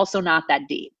 It's also not that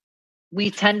deep. We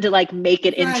tend to like make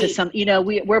it into some, you know,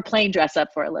 we're playing dress up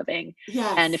for a living.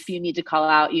 Yes. And if you need to call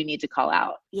out, you need to call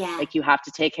out. Yeah. Like, you have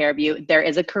to take care of you. There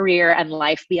is a career and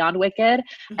life beyond Wicked,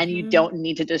 and you don't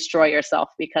need to destroy yourself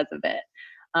because of it.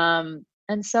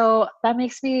 And so that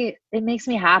makes me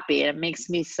happy. It makes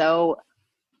me so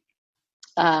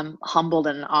humbled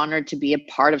and honored to be a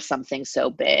part of something so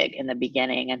big in the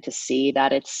beginning, and to see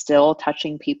that it's still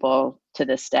touching people to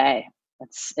this day.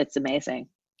 It's amazing.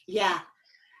 Yeah.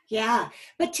 Yeah.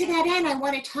 But to that end, I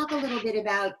want to talk a little bit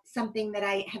about something that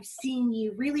I have seen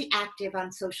you really active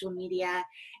on social media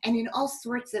and in all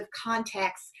sorts of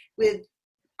contexts with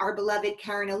our beloved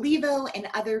Karen Olivo and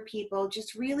other people,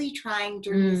 just really trying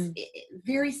during this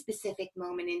very specific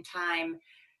moment in time,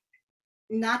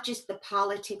 not just the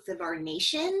politics of our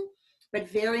nation, but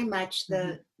very much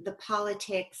the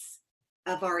politics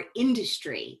of our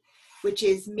industry, which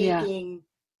is making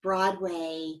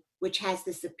Broadway, which has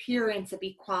this appearance of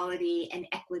equality and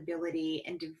equitability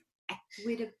and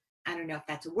I don't know if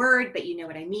that's a word, but you know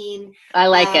what I mean. I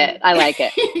like it.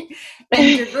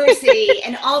 And diversity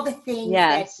and all the things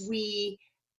that we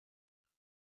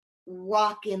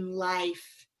walk in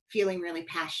life feeling really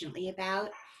passionately about.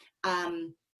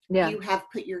 Yeah. You have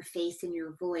put your face and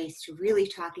your voice to really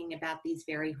talking about these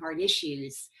very hard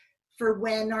issues for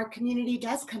when our community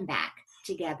does come back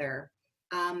together.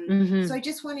 So I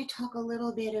just want to talk a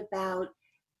little bit about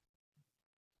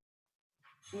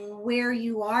where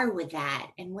you are with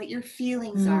that and what your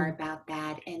feelings are about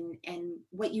that, and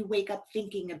what you wake up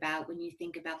thinking about when you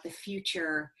think about the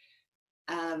future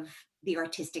of the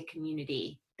artistic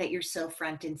community that you're so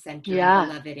front and center and Yeah.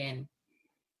 beloved in.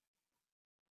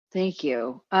 Thank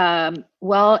you.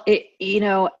 Well,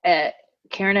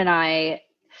 Karen and I,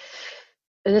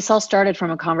 this all started from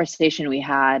a conversation we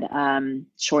had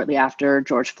shortly after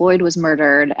George Floyd was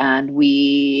murdered, and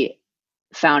we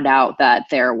found out that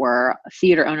there were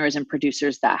theater owners and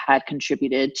producers that had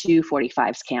contributed to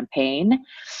 45's campaign.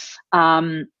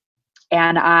 And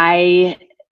I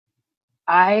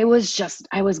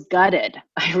was gutted.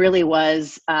 I really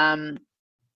was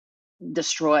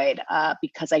destroyed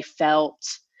because I felt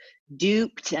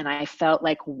duped, and I felt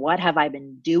like, what have I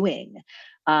been doing?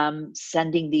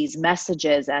 Sending these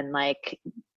messages and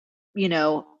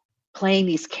playing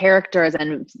these characters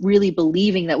and really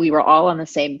believing that we were all on the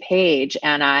same page.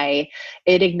 And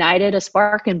it ignited a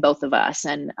spark in both of us.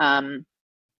 And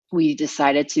we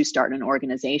decided to start an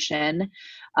organization.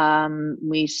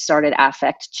 We started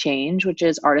Affect Change, which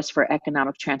is Artists for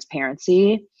Economic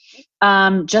Transparency.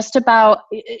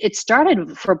 It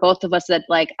started for both of us that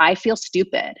I feel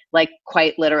stupid,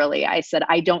 quite literally. I said,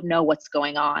 I don't know what's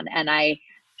going on, and I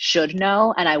should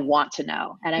know, and I want to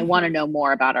know, and I want to know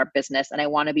more about our business, and I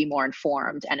want to be more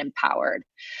informed and empowered.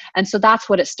 And so that's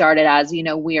what it started as.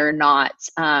 We're not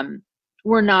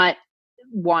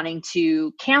wanting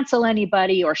to cancel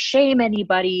anybody or shame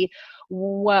anybody.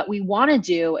 What we want to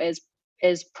do is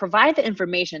provide the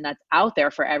information that's out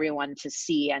there for everyone to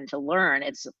see and to learn.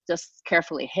 It's just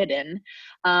carefully hidden.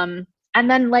 And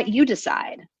then let you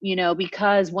decide,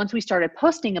 because once we started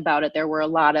posting about it, there were a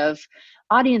lot of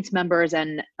audience members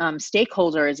and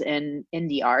stakeholders in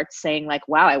indie arts saying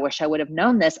wow, I wish I would have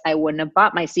known this. I wouldn't have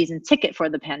bought my season ticket for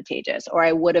the Pantages, or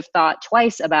I would have thought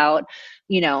twice about,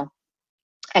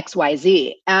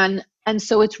 XYZ. And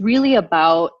so it's really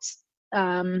about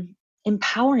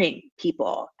empowering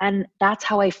people. And that's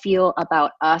how I feel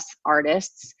about us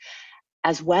artists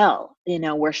as well.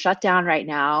 We're shut down right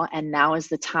now, and now is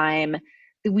the time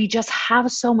that we just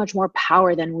have so much more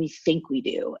power than we think we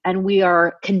do. And we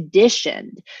are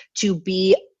conditioned to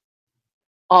be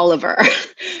Oliver.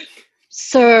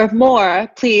 Sir, more,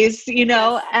 please,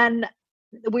 Yes. And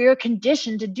we're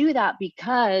conditioned to do that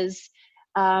because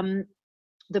the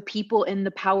people in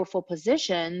the powerful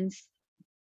positions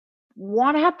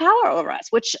want to have power over us,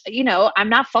 which, I'm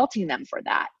not faulting them for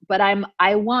that, but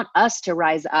I want us to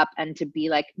rise up and to be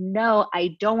like, no,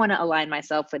 I don't want to align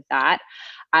myself with that.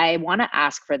 I want to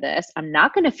ask for this. I'm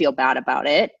not going to feel bad about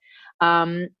it.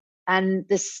 And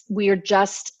this,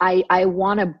 I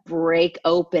want to break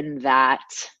open that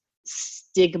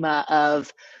stigma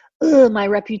of, my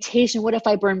reputation. What if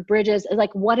I burn bridges?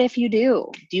 What if you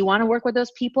do? Do you want to work with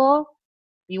those people?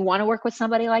 You want to work with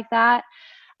somebody like that?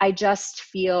 I just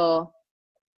feel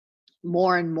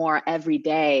more and more every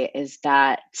day is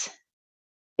that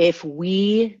if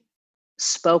we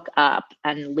spoke up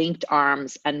and linked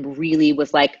arms and really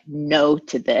was no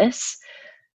to this,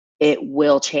 it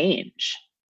will change.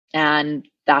 And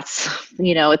that's,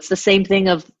 it's the same thing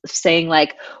of saying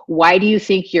why do you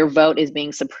think your vote is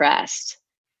being suppressed?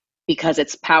 Because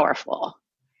it's powerful.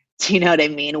 Do you know what I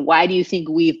mean? Why do you think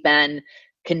we've been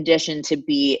conditioned to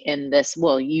be in this?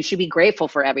 Well, you should be grateful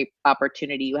for every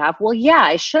opportunity you have. Well, yeah,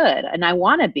 I should. And I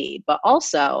want to be, but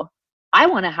also I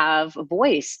want to have a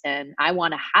voice, and I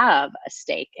want to have a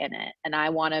stake in it, and I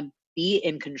want to be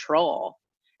in control,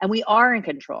 and we are in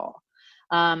control.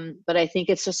 But I think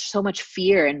it's just so much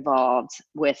fear involved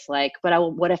with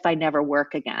what if I never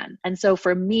work again? And so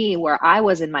for me, where I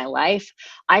was in my life,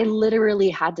 I literally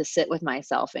had to sit with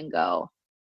myself and go,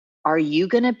 are you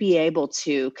going to be able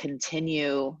to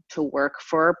continue to work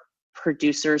for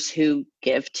producers who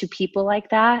give to people like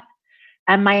that?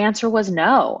 And my answer was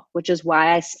no, which is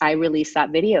why I released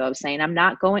that video of saying, I'm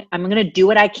going to do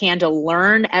what I can to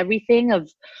learn everything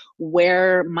of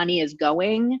where money is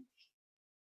going.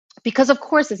 Because of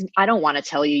course, I don't want to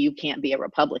tell you, you can't be a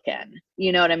Republican.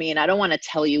 You know what I mean? I don't want to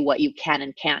tell you what you can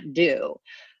and can't do.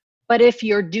 But if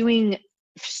you're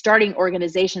starting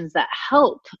organizations that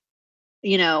help,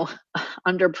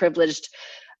 underprivileged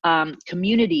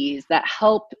communities, that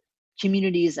help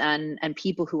communities and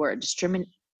people who are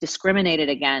discriminated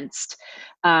against,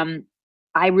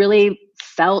 I really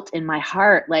felt in my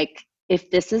heart if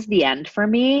this is the end for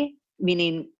me,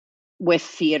 meaning with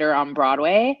theater on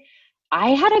Broadway,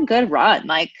 I had a good run.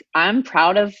 Like, I'm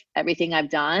proud of everything I've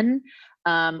done.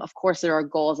 Of course, there are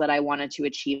goals that I wanted to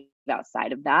achieve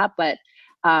outside of that, but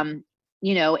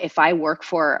you know, if I work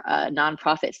for a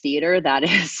nonprofit theater that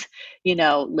is, you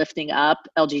know, lifting up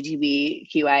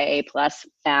LGBTQIA plus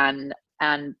and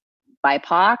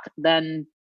BIPOC, then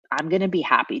I'm going to be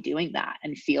happy doing that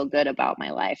and feel good about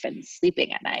my life and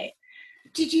sleeping at night.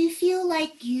 Did you feel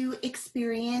like you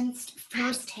experienced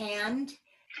firsthand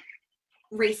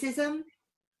racism?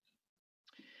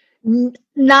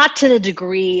 Not to the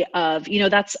degree of, you know,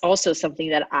 that's also something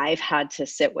that I've had to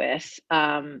sit with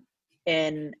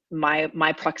in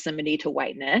my proximity to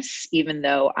whiteness, even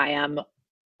though I am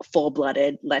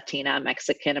full-blooded Latina,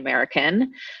 Mexican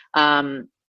American.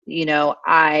 You know,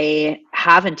 I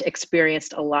haven't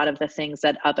experienced a lot of the things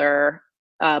that other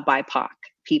BIPOC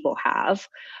people have.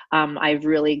 I've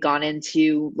really gone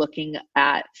into looking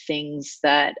at things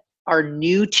that are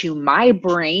new to my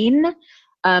brain,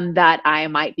 that I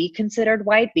might be considered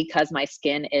white because my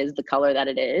skin is the color that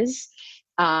it is,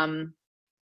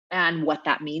 and what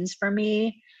that means for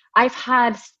me. I've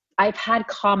had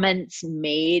comments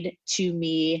made to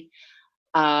me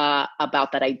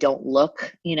about that I don't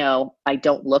look, you know, I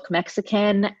don't look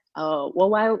Mexican.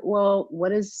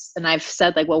 What is, and I've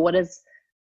said like, well, what does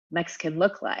Mexican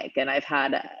look like? And I've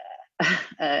had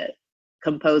a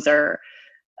composer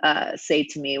say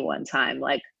to me one time,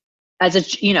 like, as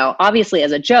a, you know, obviously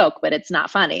as a joke, but it's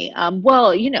not funny.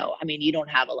 Well, you know, I mean, you don't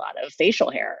have a lot of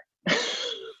facial hair.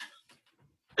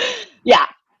 Yeah.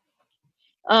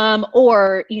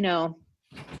 Or, you know,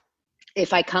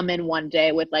 if I come in one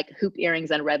day with like hoop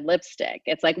earrings and red lipstick,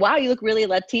 it's like, wow, you look really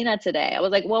Latina today. I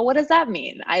was like, well, what does that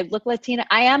mean? I look Latina.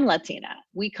 I am Latina.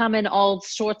 We come in all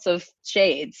sorts of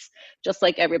shades, just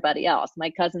like everybody else. My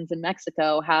cousins in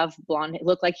Mexico have blonde,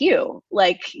 look like you,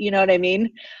 like, you know what I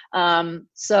mean? But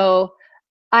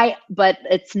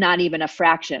it's not even a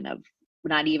fraction of,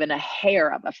 not even a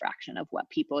hair of a fraction of what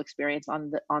people experience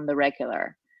on the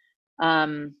regular.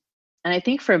 And I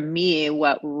think for me,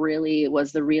 what really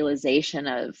was the realization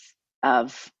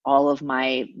of all of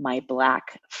my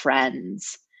Black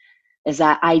friends is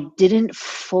that I didn't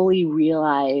fully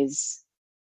realize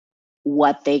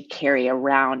what they carry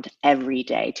around every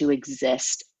day to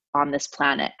exist on this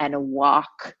planet and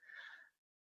walk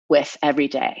with every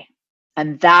day.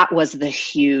 And that was the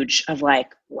huge of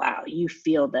like, wow, you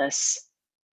feel this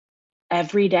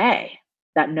every day,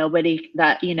 that nobody,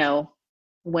 that, you know,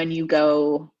 when you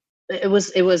go, it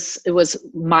was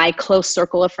my close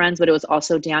circle of friends, but it was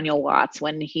also Daniel Watts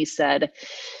when he said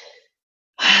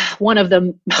one of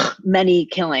the many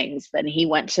killings, then he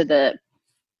went to the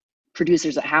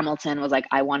producers at Hamilton, was like,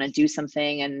 I want to do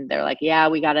something. And they're like, yeah,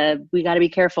 we gotta be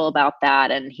careful about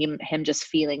that. And him just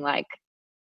feeling like,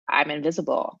 I'm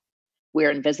invisible.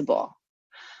 We're invisible.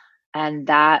 And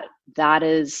that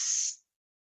is,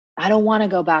 I don't want to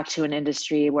go back to an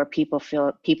industry where people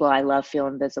I love feel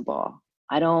invisible.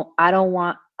 I don't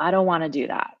want to do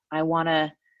that. I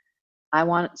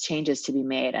want changes to be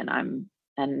made,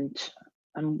 and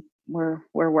we're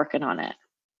working on it.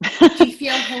 Do you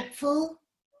feel hopeful?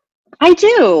 I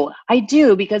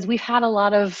do, because we've had a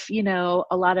lot of, you know,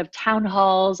 a lot of town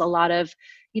halls, a lot of,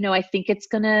 you know, I think it's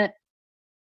gonna,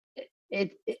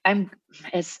 I'm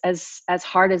as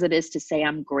hard as it is to say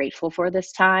I'm grateful for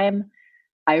this time,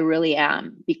 I really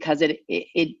am, because it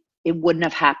wouldn't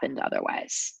have happened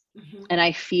otherwise. Mm-hmm. And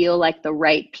I feel like the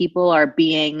right people are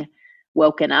being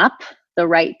woken up. The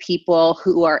right people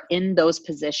who are in those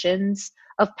positions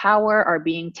of power are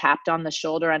being tapped on the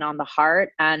shoulder and on the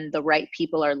heart, and the right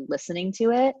people are listening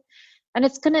to it. And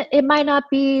it might not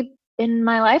be in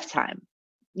my lifetime,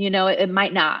 you know, it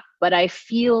might not, but I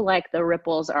feel like the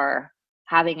ripples are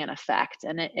having an effect,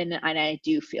 and I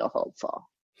do feel hopeful.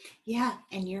 Yeah,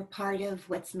 and you're part of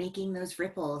what's making those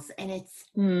ripples, and it's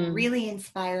really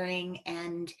inspiring,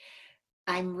 and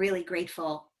I'm really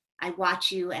grateful. I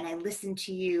watch you and I listen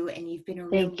to you, and you've been a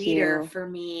real leader for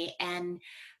me, and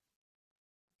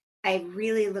I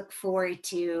really look forward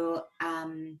to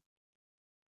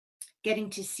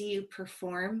getting to see you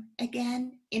perform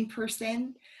again in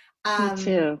person. Me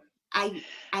too. I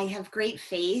have great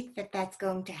faith that that's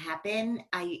going to happen.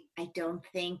 I don't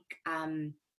think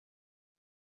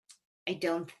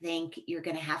you're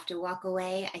going to have to walk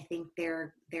away. I think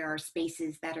there are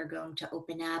spaces that are going to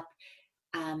open up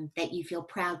that you feel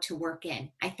proud to work in.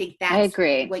 I think that's, I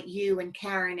agree, what you and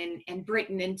Karen and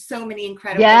Britton and so many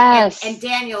incredible, and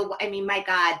Daniel, I mean, my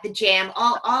God, the Jam,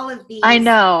 all of these. I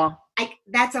know.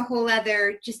 That's a whole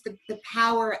other, just the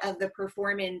power of the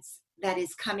performance that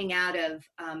is coming out of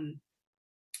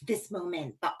this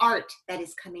moment, the art that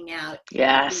is coming out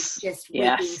Yes. is just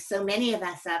Yes. waking so many of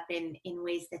us up in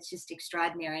ways that's just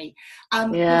extraordinary.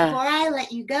 Yeah. Before I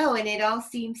let you go, and it all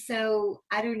seems so,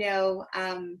 I don't know,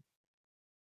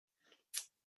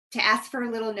 to ask for a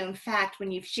little known fact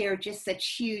when you've shared just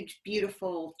such huge,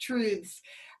 beautiful truths,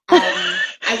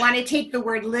 I want to take the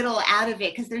word little out of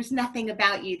it because there's nothing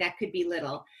about you that could be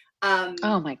little.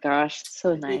 Oh my gosh,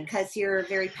 so nice. Because you're a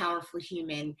very powerful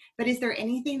human. But is there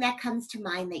anything that comes to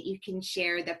mind that you can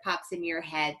share that pops in your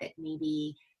head that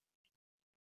maybe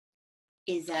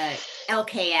is a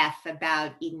LKF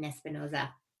about Eden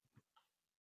Espinosa?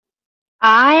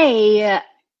 I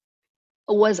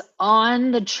was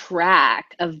on the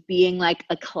track of being like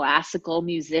a classical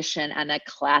musician and a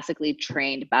classically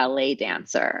trained ballet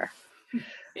dancer.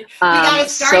 We gotta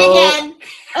start again.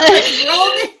 Let's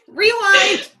roll it.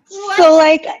 Rewind. What? So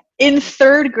like in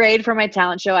 3rd grade for my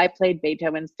talent show, I played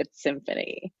Beethoven's Fifth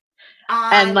Symphony.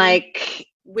 And like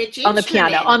which on the piano,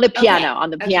 instrument? on the piano, Okay. on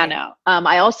the piano.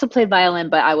 I also played violin,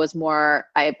 but I was more,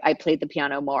 I played the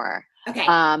piano more. Okay.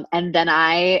 And then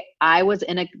I was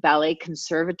in a ballet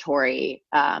conservatory,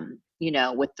 you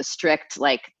know, with the strict,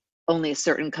 like only a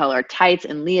certain color tights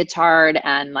and leotard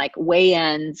and like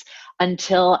weigh-ins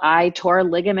until I tore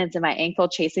ligaments in my ankle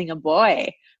chasing a boy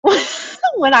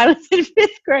when I was in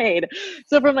 5th grade.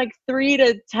 So from like 3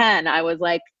 to 10, I was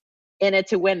like in it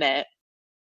to win it.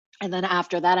 And then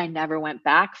after that, I never went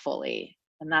back fully.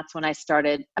 And that's when I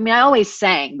started, I mean, I always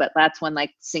sang, but that's when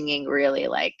like singing really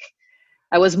like,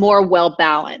 I was more well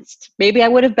balanced. Maybe I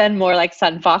would have been more like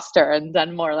Sutton Foster and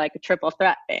done more like a triple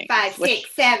threat thing. 5,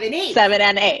 6, 7, 8. 7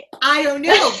 and 8. I don't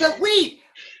know, but wait,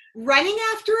 running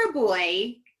after a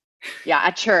boy. Yeah,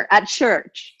 at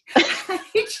church.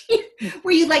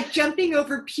 Were you like jumping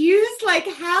over pews? Like,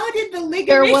 how did the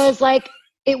ligament?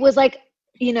 It was like,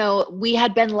 you know, we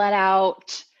had been let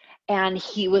out and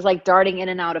he was like darting in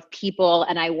and out of people.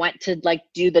 And I went to like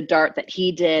do the dart that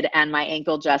he did and my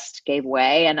ankle just gave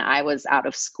way. And I was out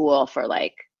of school for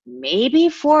like maybe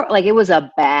 4, like it was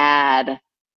a bad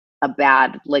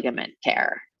ligament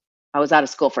tear. I was out of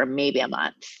school for maybe a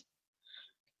month.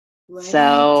 What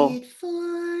so I did for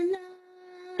love.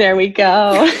 There we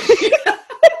go.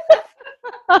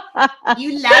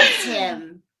 You loved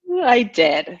him. I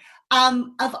did.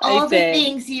 Of all the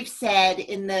things you've said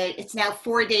it's now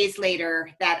 4 days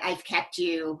later that I've kept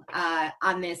you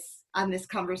on this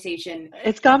conversation.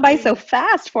 It's gone by so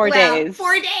fast. 4 days.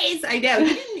 4 days. I know.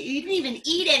 You didn't even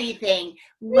eat anything.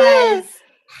 Was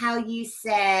how you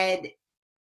said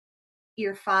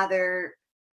your father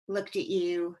looked at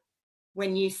you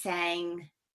when you sang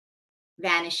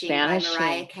Vanishing by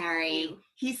Mariah Carey.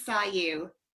 He saw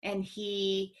you and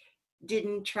he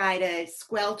didn't try to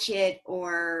squelch it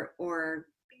or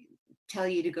tell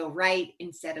you to go right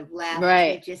instead of left.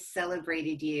 Right. He just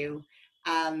celebrated you.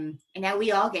 And now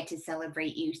we all get to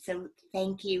celebrate you. So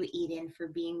thank you, Eden, for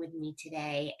being with me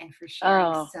today and for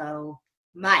sharing so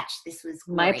much. This was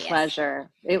glorious. My pleasure.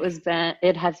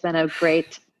 It has been a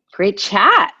great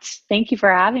chat. Thank you for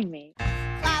having me.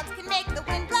 Clouds can make the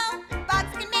wind blow,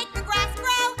 bugs can make the grass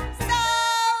grow. So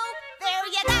there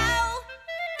you go.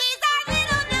 These are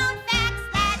little known facts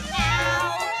that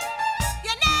now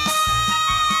you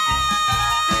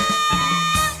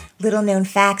know. Little Known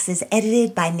Facts is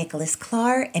edited by Nicholas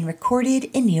Clark and recorded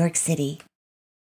in New York City.